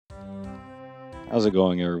How's it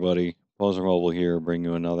going, everybody? Pozermobil here, bring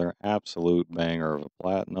you another absolute banger of a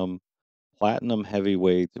platinum. Platinum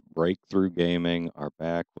heavyweights Breakthrough Gaming are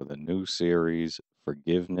back with a new series,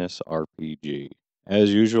 Forgiveness RPG.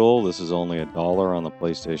 As usual, this is only $1 on the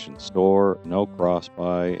PlayStation Store, no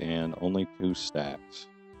cross-buy, and only 2 stacks.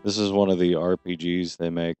 This is one of the RPGs they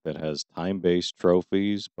make that has time-based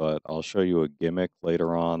trophies, but I'll show you a gimmick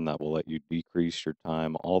later on that will let you decrease your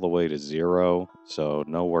time all the way to 0, so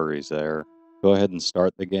no worries there. Go ahead and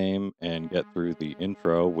start the game and get through the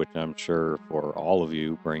intro, which I'm sure for all of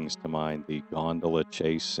you brings to mind the gondola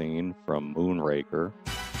chase scene from Moonraker.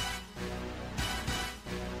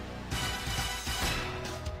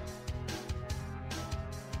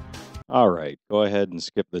 Alright, go ahead and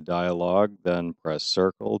skip the dialogue, then press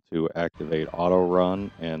circle to activate auto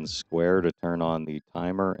run and square to turn on the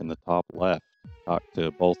timer in the top left. Talk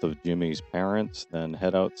to both of Jimmy's parents, then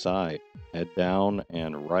head outside. Head down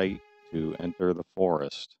and right to enter the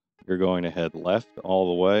forest. You're going to head left all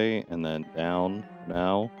the way and then down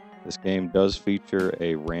now. This game does feature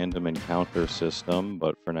a random encounter system,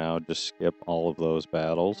 but for now just skip all of those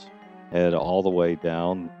battles. Head all the way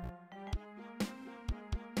down.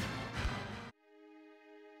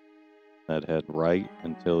 Head right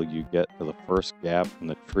until you get to the first gap in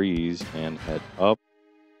the trees and head up,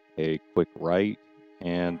 a quick right,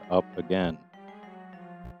 and up again.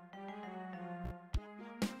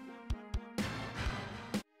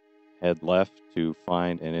 Head left to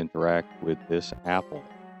find and interact with this apple.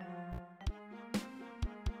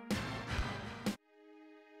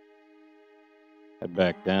 Head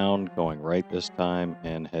back down, going right this time,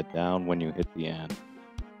 and head down when you hit the end.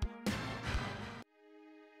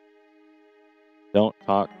 Don't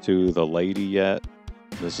talk to the lady yet.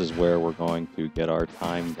 This is where we're going to get our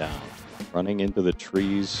time down. Running into the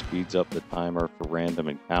trees speeds up the timer for random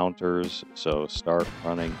encounters, so start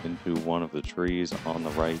running into one of the trees on the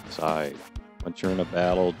right side. Once you're in a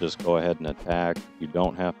battle, just go ahead and attack. You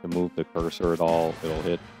don't have to move the cursor at all. It'll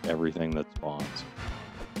hit everything that spawns.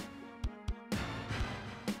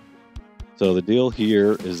 So the deal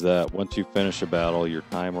here is that once you finish a battle, your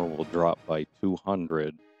timer will drop by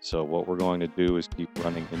 200. So what we're going to do is keep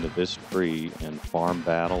running into this tree and farm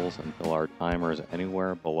battles until our timer is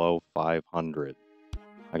anywhere below 500.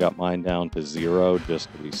 I got mine down to 0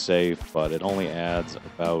 just to be safe, but it only adds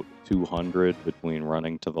about 200 between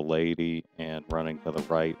running to the lady and running to the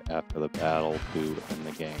right after the battle to end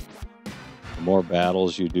the game. The more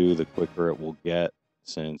battles you do, the quicker it will get,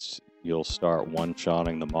 since you'll start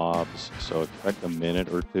one-shotting the mobs, so expect a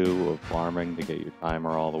minute or two of farming to get your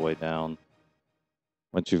timer all the way down.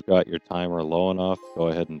 Once you've got your timer low enough, go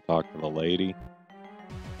ahead and talk to the lady.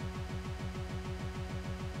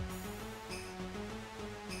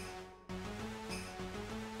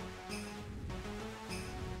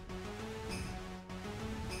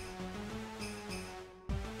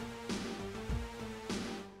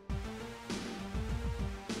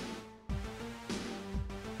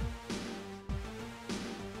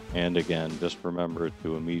 And again, just remember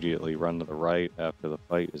to immediately run to the right after the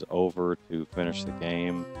fight is over to finish the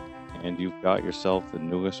game, and you've got yourself the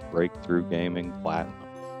newest Breakthrough Gaming Platinum.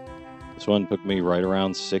 This one took me right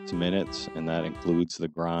around 6 minutes, and that includes the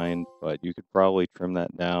grind, but you could probably trim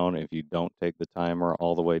that down if you don't take the timer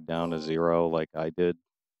all the way down to 0 like I did.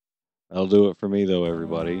 That'll do it for me though,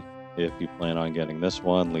 everybody. If you plan on getting this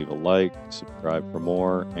one, leave a like, subscribe for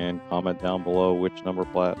more, and comment down below which number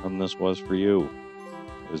platinum this was for you.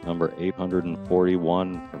 It was number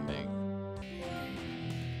 841 for me.